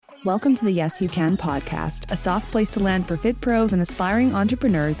Welcome to the Yes You Can podcast, a soft place to land for fit pros and aspiring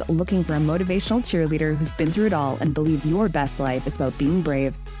entrepreneurs looking for a motivational cheerleader who's been through it all and believes your best life is about being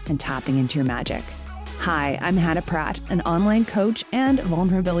brave and tapping into your magic. Hi, I'm Hannah Pratt, an online coach and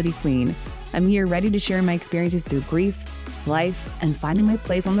vulnerability queen. I'm here ready to share my experiences through grief, life, and finding my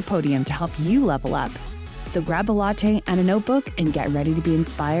place on the podium to help you level up. So grab a latte and a notebook and get ready to be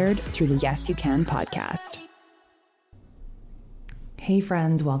inspired through the Yes You Can podcast. Hey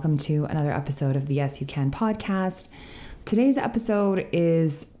friends, welcome to another episode of the Yes You Can podcast. Today's episode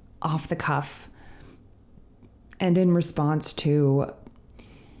is off the cuff and in response to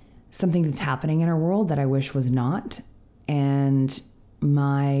something that's happening in our world that I wish was not, and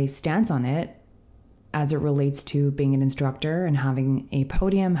my stance on it as it relates to being an instructor and having a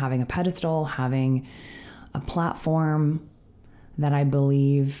podium, having a pedestal, having a platform that I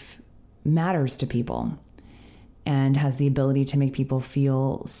believe matters to people and has the ability to make people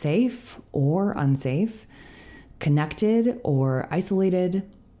feel safe or unsafe, connected or isolated,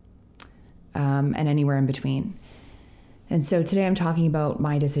 and anywhere in between. And so today I'm talking about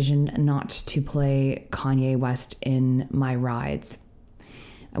my decision not to play Kanye West in my rides.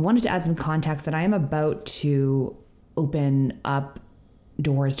 I wanted to add some context that I am about to open up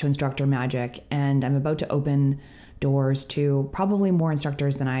doors to Instructor Magic, and I'm about to open doors to probably more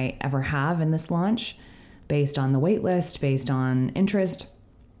instructors than I ever have in this launch, based on the wait list, based on interest.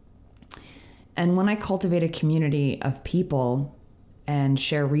 And when I cultivate a community of people and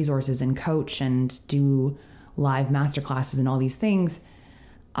share resources and coach and do live masterclasses and all these things,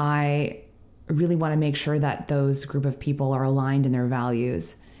 I really want to make sure that those group of people are aligned in their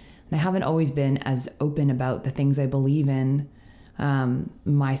values. And I haven't always been as open about the things I believe in,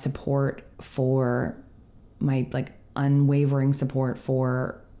 my support for my unwavering support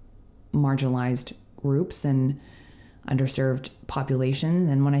for marginalized groups and underserved populations.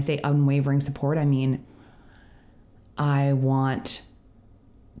 And when I say unwavering support, I mean I want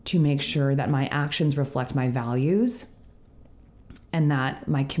to make sure that my actions reflect my values and that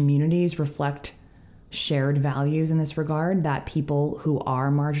my communities reflect shared values in this regard, that people who are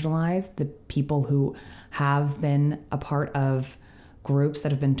marginalized, the people who have been a part of groups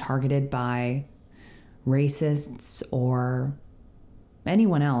that have been targeted by racists or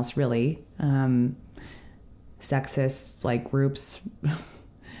anyone else really, sexist groups,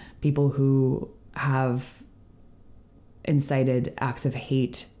 people who have incited acts of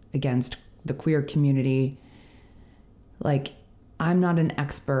hate against the queer community. I'm not an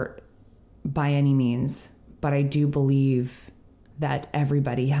expert by any means, but I do believe that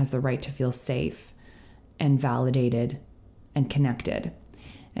everybody has the right to feel safe and validated and connected.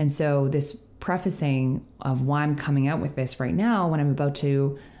 And so this prefacing of why I'm coming out with this right now, when I'm about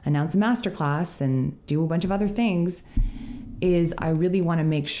to announce a masterclass and do a bunch of other things, is I really want to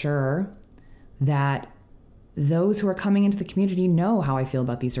make sure that those who are coming into the community know how I feel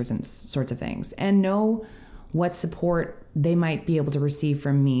about these sorts of things and know what support they might be able to receive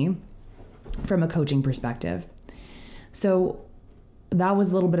from me from a coaching perspective. So that was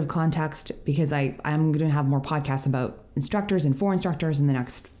a little bit of context because I'm going to have more podcasts about instructors and for instructors in the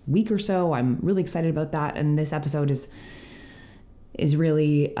next week or so. I'm really excited about that. And this episode is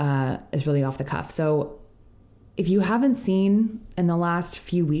really off the cuff. So if you haven't seen in the last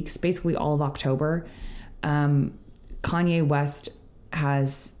few weeks, basically all of October, Kanye West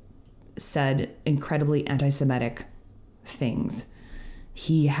has said incredibly anti-Semitic things.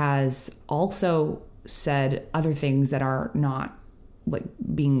 He has also said other things that are not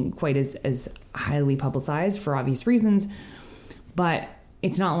being quite as highly publicized for obvious reasons, but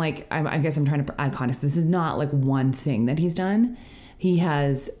it's not I guess I'm trying to add context. This is not one thing that he's done. He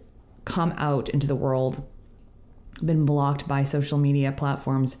has come out into the world, been blocked by social media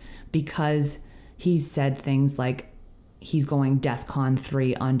platforms because he's said things like he's going DEFCON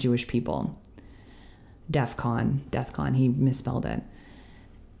 3 on Jewish people. DEFCON, he misspelled it.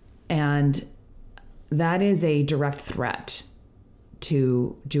 And that is a direct threat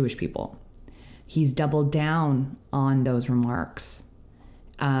to Jewish people. He's doubled down on those remarks,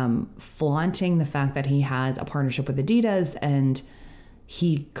 flaunting the fact that he has a partnership with Adidas and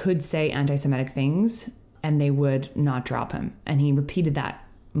he could say anti-Semitic things and they would not drop him. And he repeated that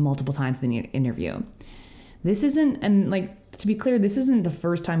multiple times in the interview. This isn't, and to be clear, this isn't the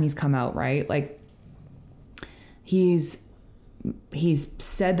first time he's come out, right? He's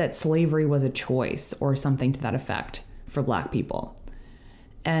said that slavery was a choice or something to that effect for Black people.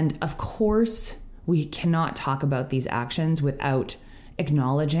 And of course, we cannot talk about these actions without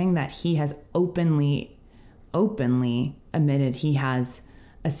acknowledging that he has openly admitted he has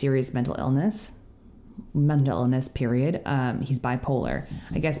a serious mental illness, mental illness, period. He's bipolar.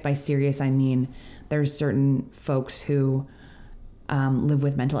 I guess by serious, I mean there's certain folks who live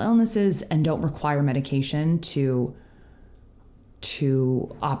with mental illnesses and don't require medication to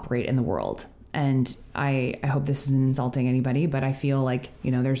operate in the world. And I hope this isn't insulting anybody, but I feel like,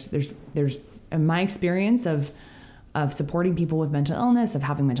 there's in my experience of supporting people with mental illness, of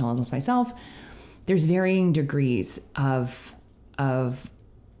having mental illness myself, there's varying degrees of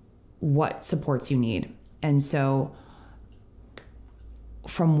what supports you need. And so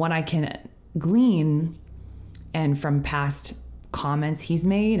from what I can glean and from past comments he's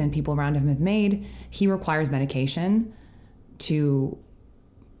made and people around him have made, he requires medication to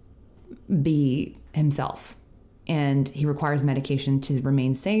be himself, and he requires medication to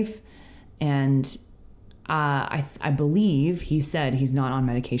remain safe. And I believe he said he's not on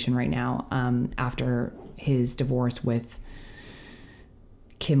medication right now after his divorce with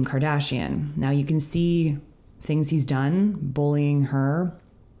Kim Kardashian. Now you can see things he's done, bullying her,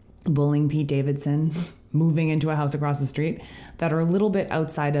 bullying Pete Davidson, moving into a house across the street, that are a little bit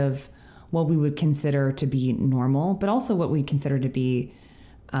outside of what we would consider to be normal, but also what we consider to be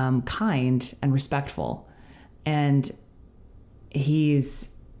kind and respectful. And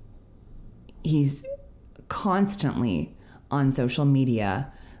he's constantly on social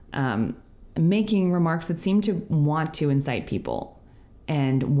media making remarks that seem to want to incite people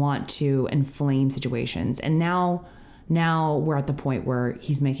and want to inflame situations. And now we're at the point where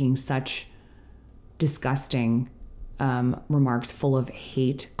he's making such disgusting remarks full of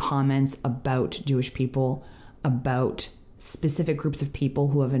hate comments about Jewish people, about specific groups of people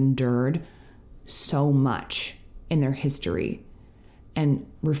who have endured so much in their history, and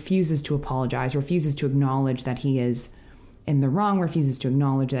refuses to apologize, refuses to acknowledge that he is in the wrong, refuses to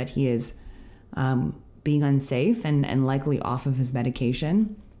acknowledge that he is being unsafe and likely off of his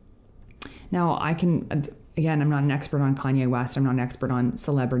medication. Now, I'm not an expert on Kanye West. I'm not an expert on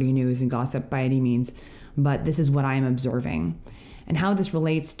celebrity news and gossip by any means, but this is what I am observing. And how this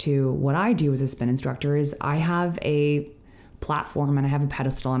relates to what I do as a spin instructor is I have a platform and I have a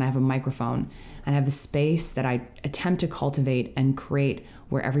pedestal and I have a microphone and I have a space that I attempt to cultivate and create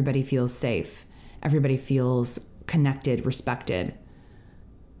where everybody feels safe. Everybody feels connected, respected,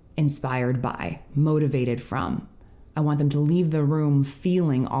 inspired by, motivated from. I want them to leave the room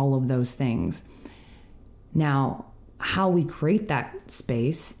feeling all of those things. Now, how we create that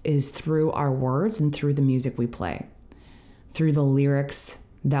space is through our words and through the music we play, through the lyrics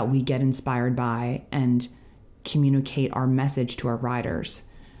that we get inspired by and communicate our message to our riders.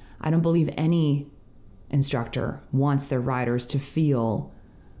 I don't believe any instructor wants their riders to feel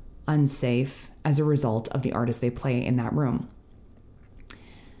unsafe as a result of the artist they play in that room.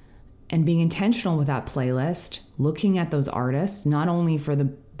 And being intentional with that playlist, looking at those artists, not only for the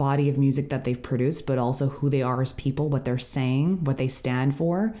body of music that they've produced, but also who they are as people, what they're saying, what they stand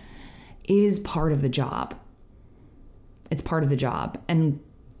for, is part of the job. It's part of the job. And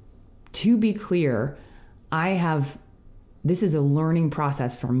to be clear, this is a learning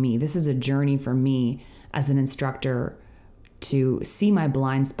process for me. This is a journey for me as an instructor to see my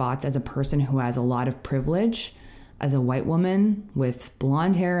blind spots as a person who has a lot of privilege, as a white woman with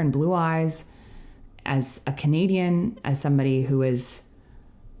blonde hair and blue eyes, as a Canadian, as somebody who is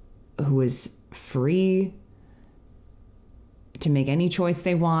free to make any choice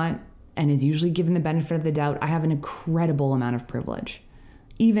they want and is usually given the benefit of the doubt. I have an incredible amount of privilege,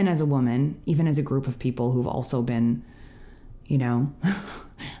 even as a woman, even as a group of people who've also been,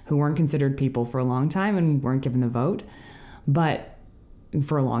 who weren't considered people for a long time and weren't given the vote, but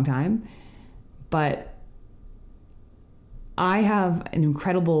for a long time. But I have an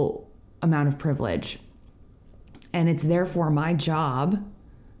incredible amount of privilege, and it's therefore my job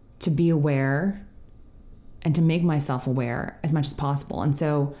to be aware and to make myself aware as much as possible. And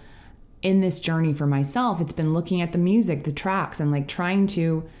so in this journey for myself, it's been looking at the music, the tracks, and trying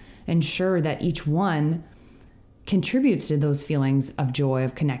to ensure that each one contributes to those feelings of joy,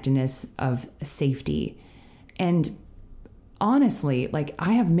 of connectedness, of safety. And honestly,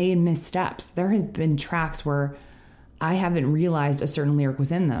 I have made missteps. There have been tracks where I haven't realized a certain lyric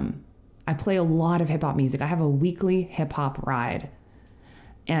was in them. I play a lot of hip hop music. I have a weekly hip hop ride.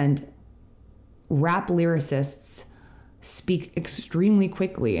 And rap lyricists speak extremely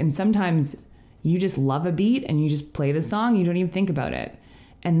quickly. And sometimes you just love a beat and you just play the song. You don't even think about it.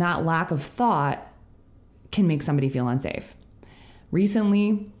 And that lack of thought can make somebody feel unsafe.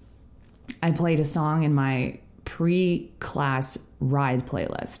 Recently, I played a song in my pre-class ride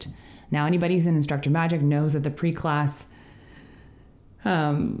playlist. Now, anybody who's in Instructor Magic knows that the pre-class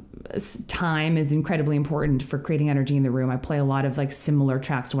Time is incredibly important for creating energy in the room. I play a lot of like similar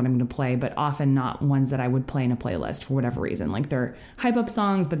tracks to what I'm going to play, but often not ones that I would play in a playlist for whatever reason. Like they're hype up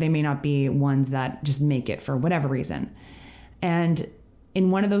songs, but they may not be ones that just make it for whatever reason. And in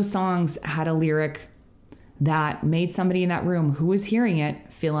one of those songs had a lyric that made somebody in that room who was hearing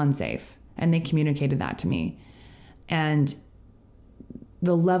it feel unsafe. And they communicated that to me. And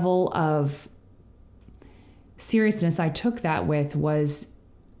the level of seriousness I took that with was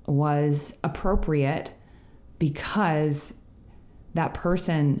appropriate because that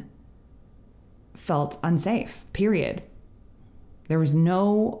person felt unsafe, period. There was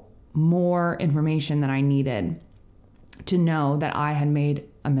no more information that I needed to know that I had made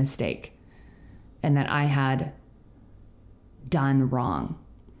a mistake and that I had done wrong.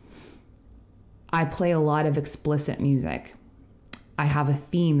 I play a lot of explicit music. I have a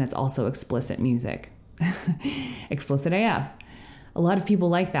theme that's also explicit music. Explicit AF. A lot of people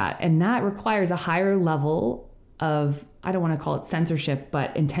like that. And that requires a higher level of, I don't want to call it censorship,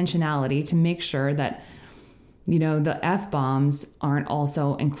 but intentionality to make sure that, you know, the F-bombs aren't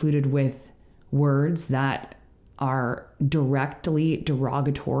also included with words that are directly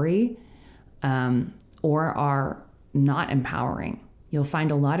derogatory or are not empowering. You'll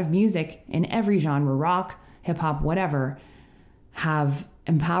find a lot of music in every genre, rock, hip hop, whatever, have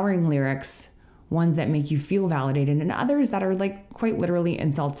empowering lyrics, ones that make you feel validated, and others that are like quite literally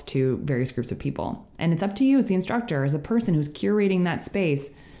insults to various groups of people. And it's up to you as the instructor, as a person who's curating that space,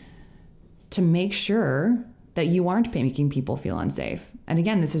 to make sure that you aren't making people feel unsafe. And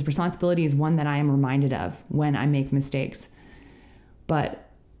again, this responsibility is one that I am reminded of when I make mistakes. But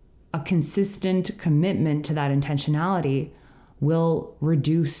a consistent commitment to that intentionality will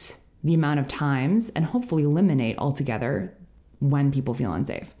reduce the amount of times and hopefully eliminate altogether when people feel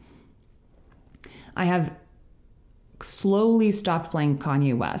unsafe. I have slowly stopped playing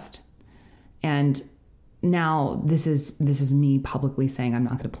Kanye West. And now this is me publicly saying I'm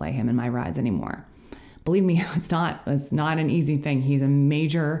not going to play him in my rides anymore. Believe me, it's not an easy thing. He's a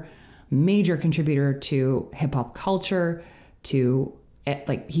major contributor to hip hop culture, to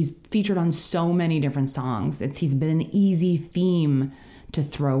he's featured on so many different songs. He's been an easy theme to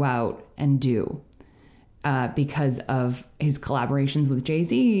throw out and do because of his collaborations with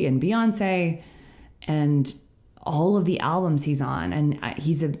Jay-Z and Beyonce and all of the albums he's on. And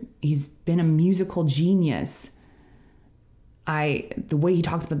he's been a musical genius. The way he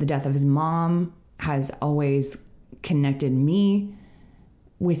talks about the death of his mom has always connected me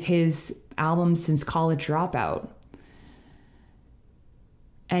with his albums since College Dropout.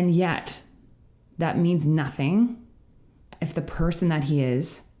 And yet, that means nothing if the person that he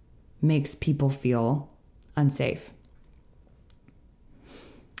is makes people feel unsafe.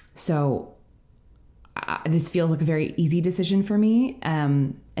 So this feels like a very easy decision for me,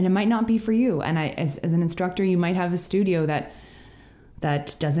 and it might not be for you. And as an instructor, you might have a studio that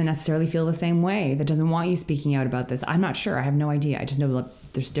doesn't necessarily feel the same way, that doesn't want you speaking out about this. I'm not sure. I have no idea. I just know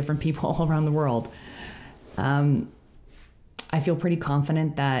that there's different people all around the world. I feel pretty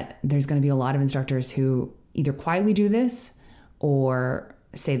confident that there's going to be a lot of instructors who either quietly do this or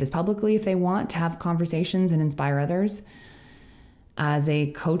say this publicly if they want to have conversations and inspire others. As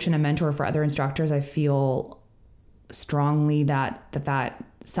a coach and a mentor for other instructors, I feel strongly that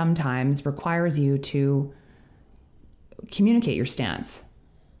sometimes requires you to communicate your stance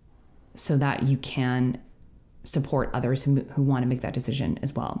so that you can support others who want to make that decision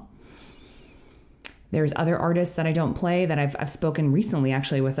as well. There's other artists that I don't play that I've spoken recently,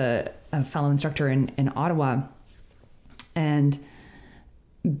 actually, with a fellow instructor in Ottawa. And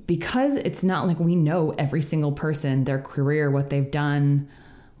because it's not like we know every single person, their career, what they've done,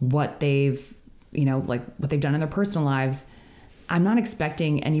 what they've done in their personal lives, I'm not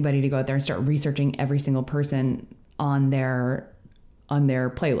expecting anybody to go out there and start researching every single person on their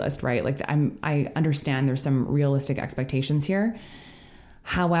playlist, right? Like I understand there's some realistic expectations here.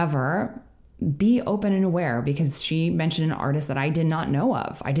 However, be open and aware, because she mentioned an artist that I did not know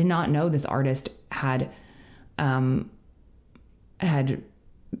of. I did not know this artist had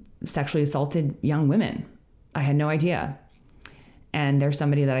sexually assaulted young women. I had no idea. And there's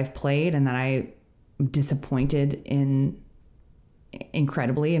somebody that I've played and that I disappointed in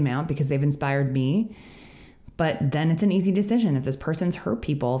incredibly amount because they've inspired me. But then it's an easy decision. If this person's hurt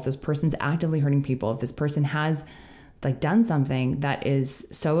people, if this person's actively hurting people, if this person has done something that is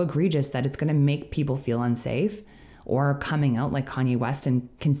so egregious that it's going to make people feel unsafe, or coming out like Kanye West and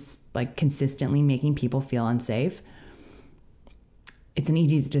consistently making people feel unsafe, it's an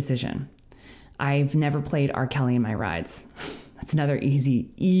easy decision. I've never played R. Kelly in my rides. That's another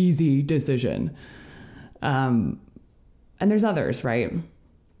easy decision. there's others, right?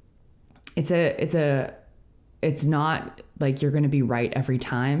 It's not like you're going to be right every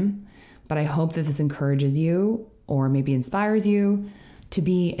time, but I hope that this encourages you or maybe inspires you to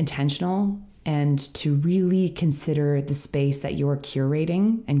be intentional and to really consider the space that you're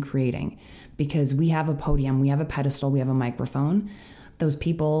curating and creating, because we have a podium, we have a pedestal, we have a microphone. Those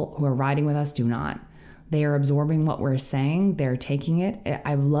people who are riding with us do not. They are absorbing what we're saying. They're taking it.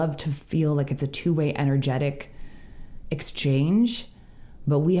 I love to feel like it's a two-way energetic exchange,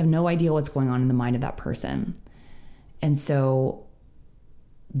 but we have no idea what's going on in the mind of that person. And so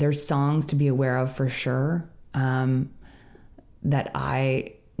there's songs to be aware of for sure, that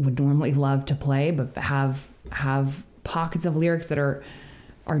I would normally love to play, but have pockets of lyrics that are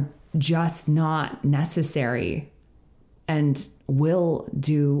just not necessary and will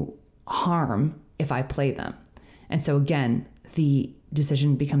do harm if I play them. And so again, the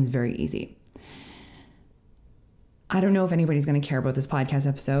decision becomes very easy. I don't know if anybody's going to care about this podcast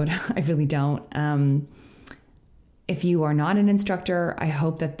episode. I really don't. If you are not an instructor, I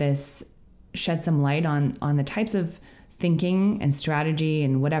hope that this sheds some light on the types of thinking and strategy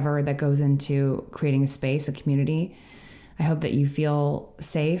and whatever that goes into creating a space, a community. I hope that you feel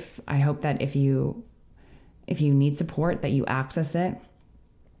safe. I hope that if you need support, that you access it.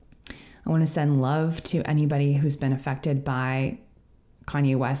 I want to send love to anybody who's been affected by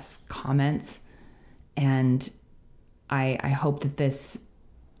Kanye West's comments. And I hope that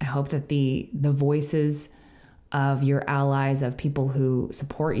the voices of your allies, of people who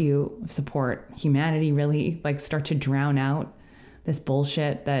support you, support humanity, really like start to drown out this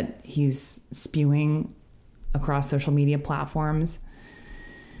bullshit that he's spewing across social media platforms.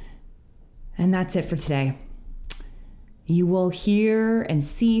 And that's it for today. You will hear and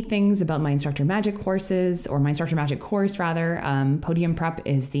see things about my Instructor Magic courses, or my Instructor Magic course rather. Podium Prep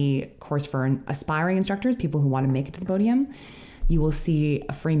is the course for aspiring instructors, people who want to make it to the podium. You will see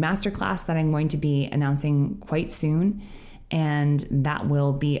a free masterclass that I'm going to be announcing quite soon. And that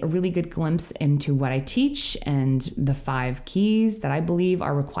will be a really good glimpse into what I teach and the 5 keys that I believe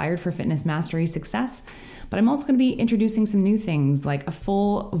are required for fitness mastery success. But I'm also going to be introducing some new things, like a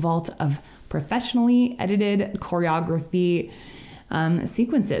full vault of professionally edited choreography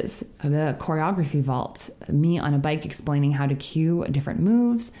sequences. The choreography vault, me on a bike explaining how to cue different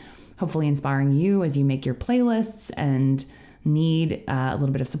moves, hopefully inspiring you as you make your playlists and need a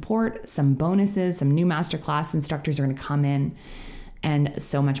little bit of support, some bonuses, some new masterclass instructors are going to come in, and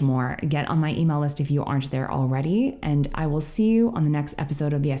so much more. Get on my email list if you aren't there already, and I will see you on the next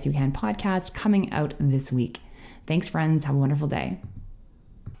episode of the Yes You Can podcast coming out this week. Thanks, friends. Have a wonderful day.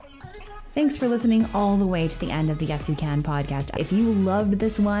 Thanks for listening all the way to the end of the Yes You Can podcast. If you loved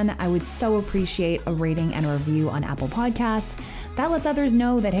this one, I would so appreciate a rating and a review on Apple Podcasts. That lets others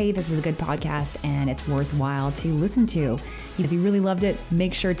know that, hey, this is a good podcast and it's worthwhile to listen to. If you really loved it,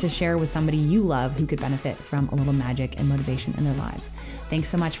 make sure to share with somebody you love who could benefit from a little magic and motivation in their lives. Thanks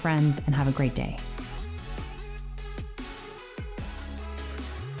so much, friends, and have a great day.